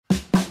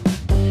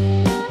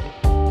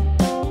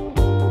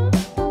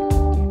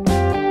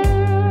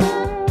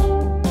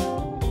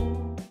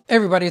Hey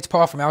everybody, it's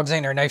Paul from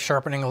Alexander Knife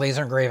Sharpening and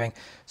Laser Engraving.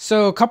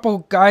 So a couple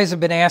guys have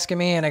been asking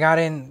me, and I got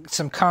in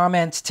some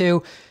comments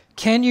too,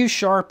 can you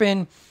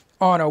sharpen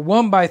on a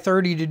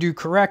 1x30 to do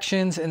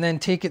corrections and then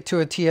take it to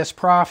a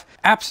TSPROF?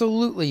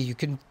 Absolutely, you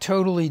can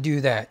totally do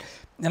that.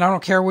 And I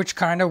don't care which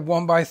kind of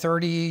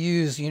 1x30 you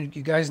use. You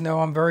guys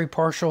know I'm very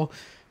partial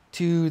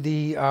to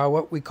the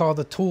what we call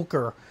the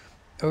Toolker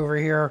over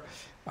here.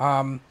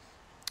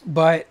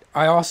 But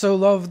I also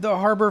love the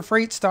Harbor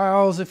Freight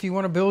styles. If you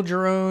want to build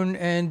your own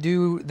and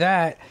do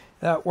that,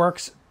 that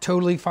works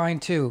totally fine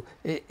too.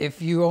 If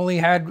you only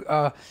had,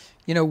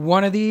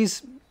 one of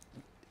these,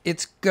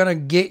 it's going to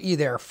get you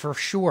there for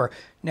sure.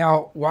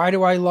 Now, why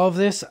do I love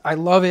this? I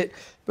love it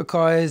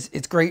because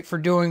it's great for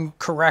doing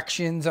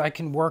corrections. I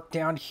can work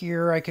down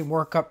here. I can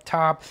work up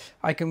top.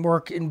 I can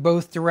work in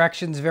both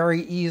directions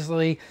very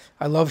easily.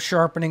 I love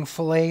sharpening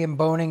fillet and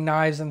boning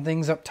knives and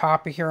things up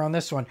top of here on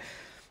this one.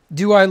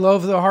 Do I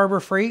love the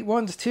Harbor Freight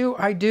ones too?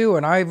 I do,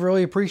 and I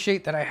really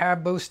appreciate that I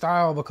have both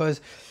style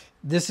because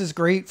this is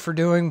great for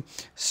doing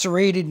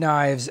serrated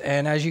knives.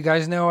 And as you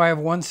guys know, I have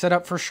one set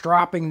up for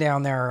stropping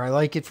down there. I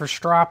like it for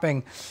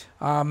stropping.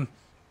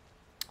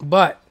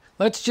 But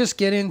let's just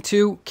get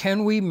into,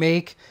 can we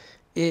make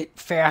it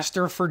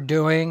faster for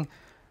doing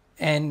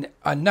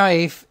a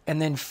knife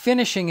and then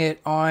finishing it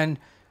on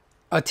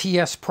a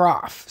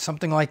TSPROF,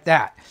 something like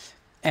that?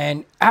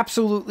 And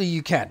absolutely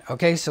you can.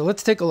 Okay, so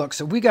let's take a look.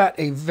 So we got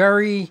a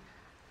very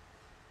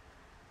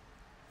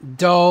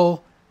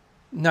dull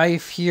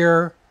knife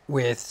here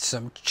with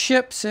some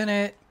chips in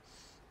it,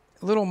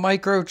 little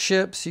micro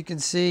chips you can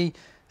see.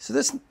 So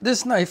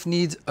this knife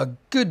needs a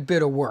good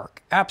bit of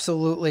work.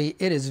 Absolutely,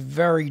 it is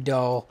very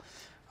dull,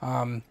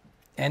 and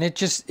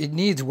it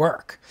needs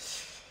work.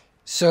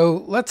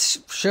 So let's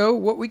show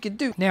what we could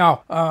do.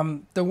 Now,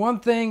 the one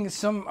thing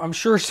I'm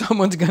sure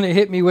someone's going to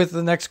hit me with,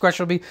 the next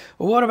question will be,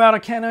 well, what about a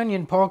Ken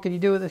Onion, Paul? Can you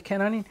do it with a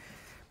Ken Onion?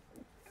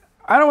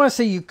 I don't want to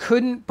say you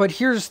couldn't, but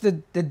here's the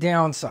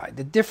downside.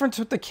 The difference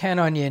with the Ken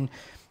Onion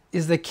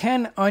is the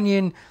Ken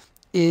Onion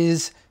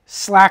is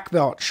slack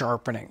belt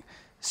sharpening.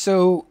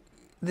 So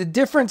the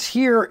difference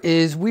here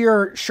is we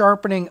are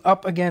sharpening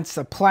up against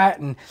a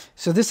platen.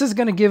 So this is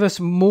going to give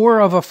us more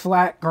of a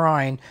flat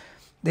grind.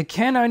 The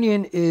Ken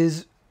Onion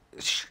is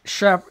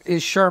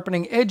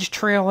sharpening edge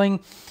trailing,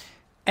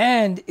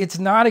 and it's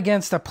not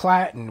against a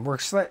platen.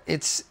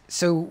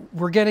 So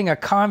we're getting a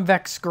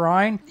convex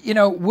grind.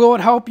 Will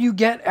it help you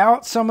get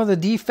out some of the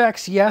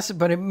defects? Yes,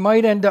 but it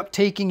might end up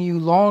taking you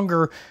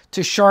longer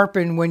to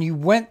sharpen when you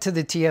went to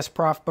the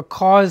TSPROF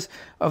because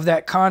of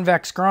that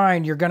convex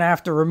grind. You're going to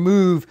have to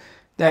remove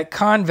that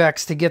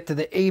convex to get to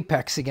the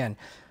apex again.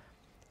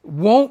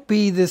 Won't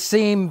be the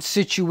same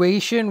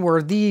situation where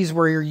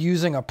you're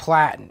using a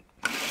platen.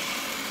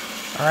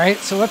 All right,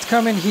 so let's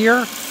come in here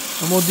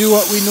and we'll do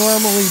what we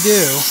normally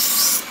do.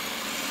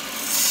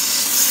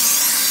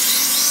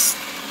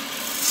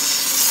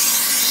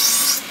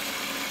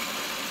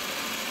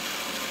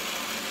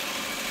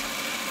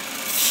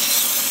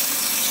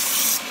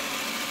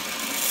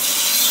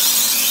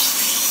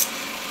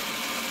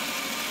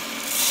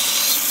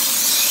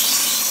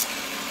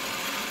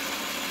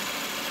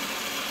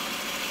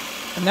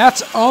 And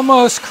that's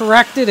almost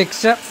corrected,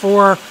 except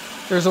for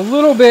there's a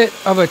little bit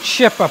of a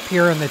chip up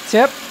here in the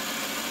tip.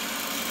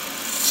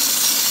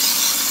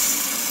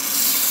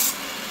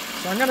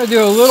 So I'm going to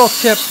do a little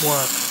tip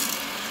work.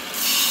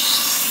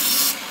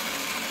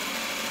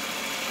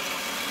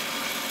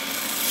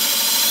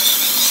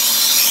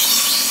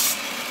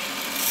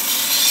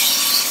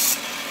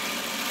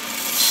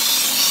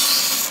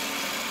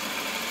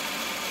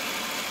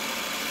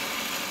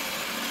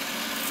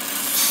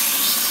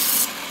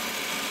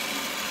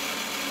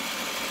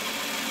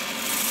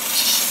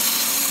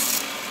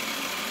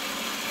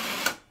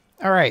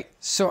 All right,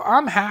 so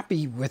I'm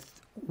happy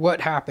with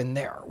what happened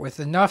there, with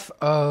enough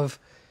of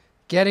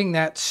getting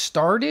that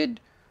started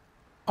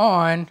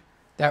on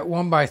that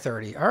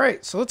 1x30. All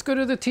right, so let's go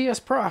to the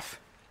TSPROF.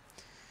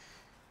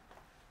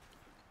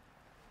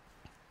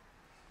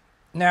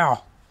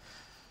 Now,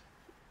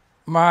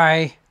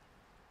 my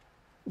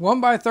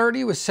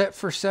 1x30 was set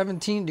for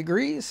 17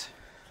 degrees.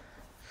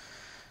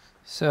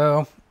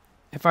 So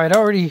if I'd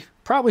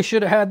probably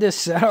should have had this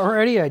set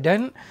already. I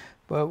didn't,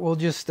 but we'll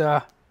just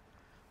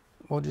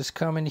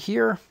come in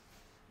here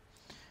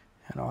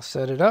and I'll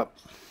set it up.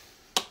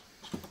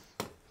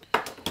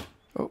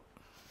 Oh.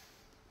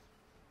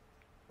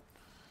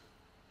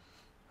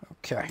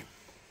 Okay.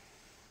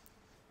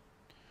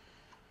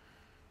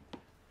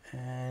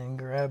 And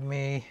grab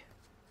me,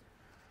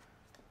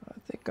 I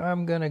think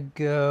I'm gonna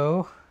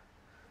go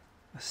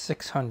a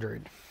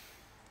 600.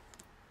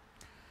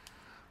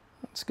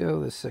 Let's go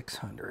the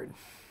 600.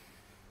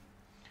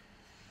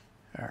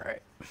 All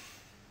right.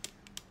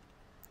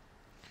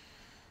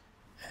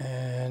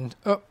 And,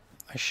 oh,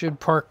 I should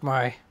park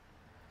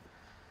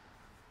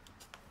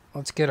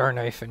let's get our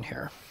knife in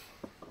here.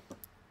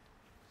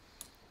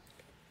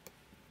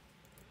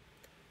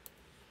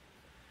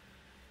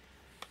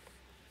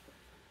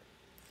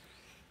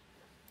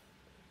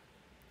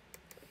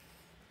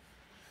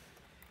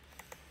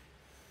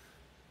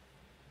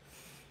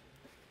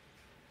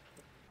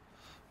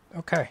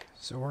 Okay,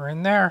 so we're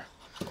in there.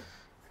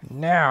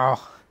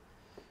 Now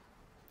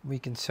we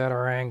can set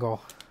our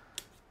angle.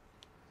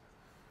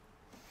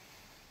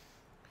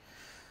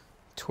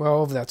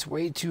 12, that's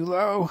way too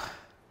low.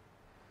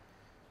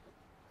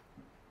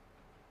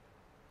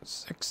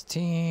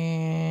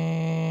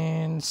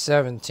 16,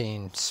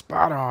 17,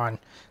 spot on.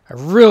 I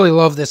really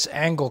love this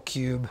angle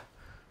cube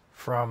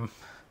from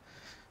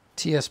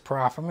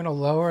TSPROF. I'm going to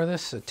lower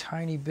this a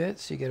tiny bit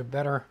so you get a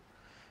better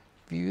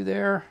view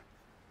there.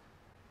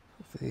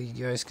 Hopefully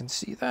you guys can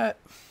see that.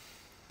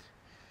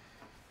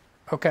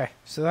 Okay,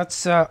 so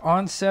that's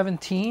on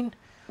 17.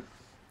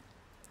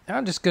 Now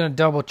I'm just going to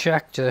double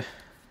check to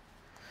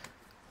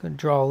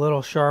draw a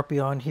little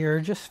Sharpie on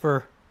here just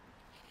for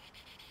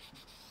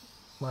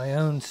my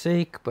own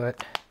sake,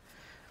 but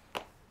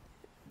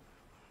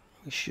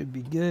we should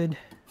be good.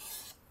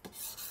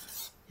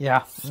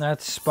 Yeah,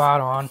 that's spot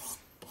on.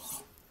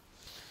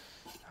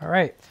 All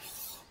right.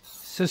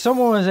 So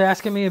someone was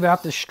asking me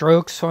about the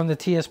strokes on the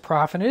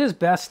TSPROF, and it is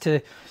best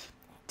to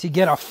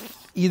get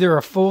either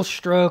a full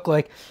stroke,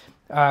 like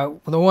the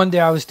one day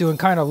I was doing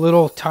kind of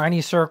little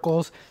tiny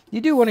circles.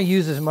 You do want to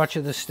use as much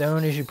of the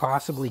stone as you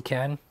possibly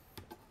can.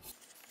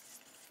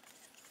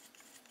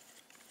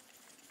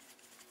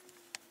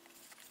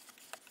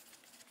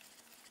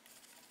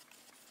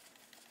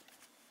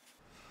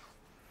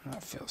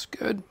 That feels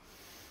good.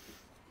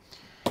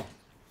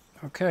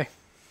 Okay.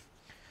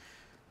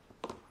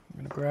 I'm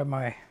going to grab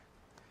my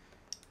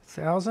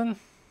 1,000.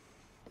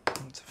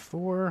 That's a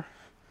 4.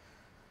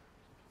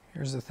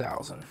 Here's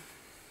 1,000.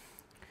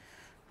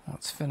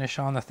 Let's finish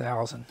on the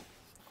 1,000.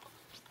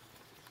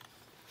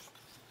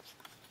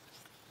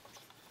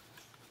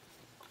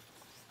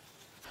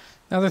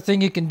 Another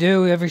thing you can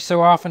do every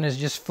so often is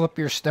just flip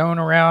your stone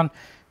around.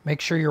 Make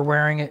sure you're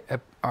wearing it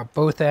at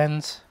both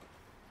ends.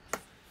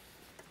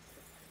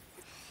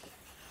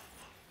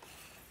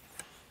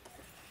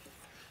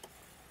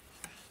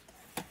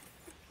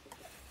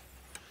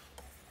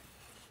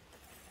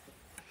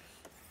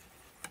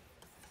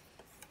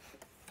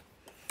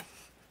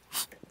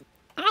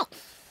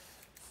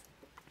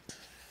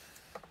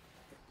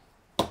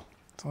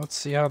 So let's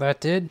see how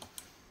that did.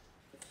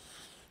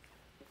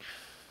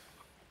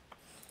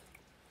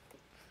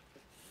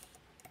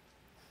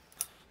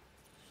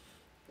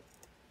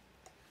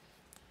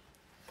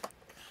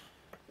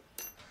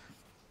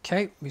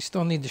 Okay, we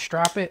still need to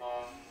strap it.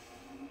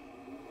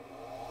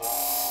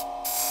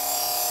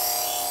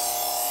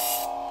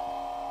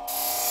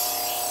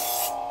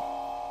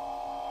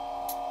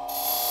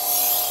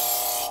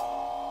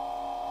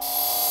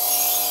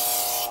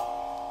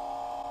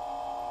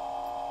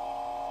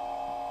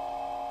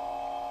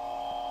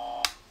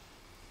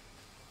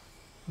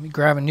 Let me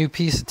grab a new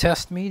piece of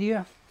test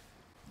media.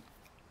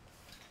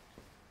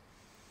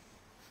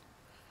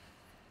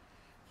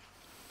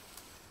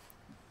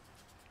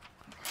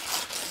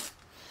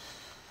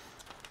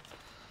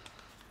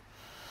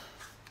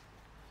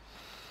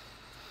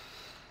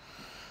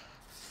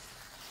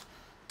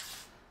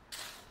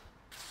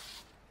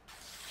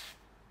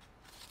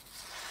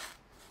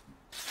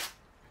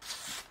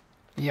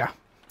 Yeah,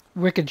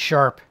 wicked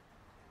sharp.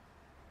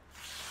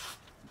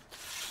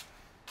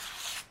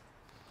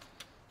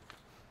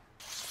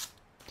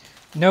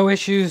 No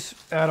issues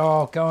at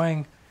all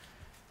going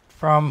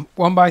from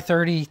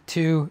 1x30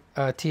 to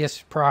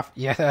TSPROF.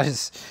 Yeah,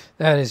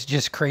 that is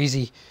just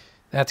crazy.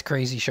 That's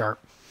crazy sharp.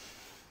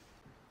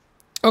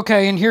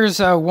 Okay, and here's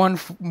one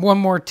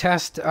more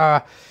test,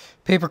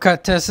 paper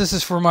cut test. This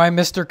is for my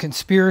Mr.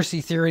 Conspiracy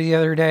Theory the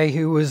other day,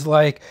 who was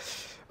like,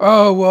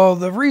 oh, well,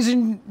 the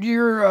reason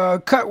you're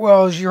cut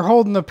well is you're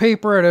holding the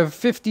paper at a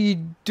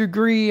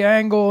 50-degree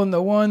angle in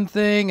the one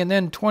thing, and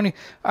then 20.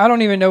 I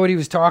don't even know what he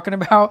was talking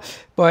about,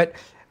 but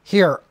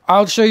here,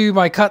 I'll show you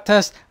my cut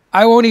test.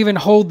 I won't even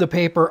hold the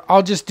paper.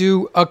 I'll just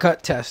do a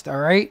cut test, all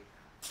right?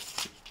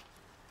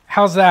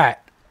 How's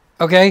that?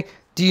 Okay,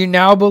 do you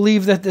now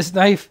believe that this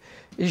knife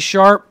is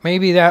sharp?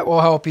 Maybe that will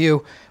help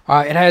you.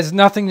 It has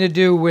nothing to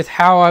do with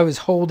how I was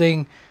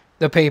holding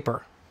the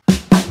paper.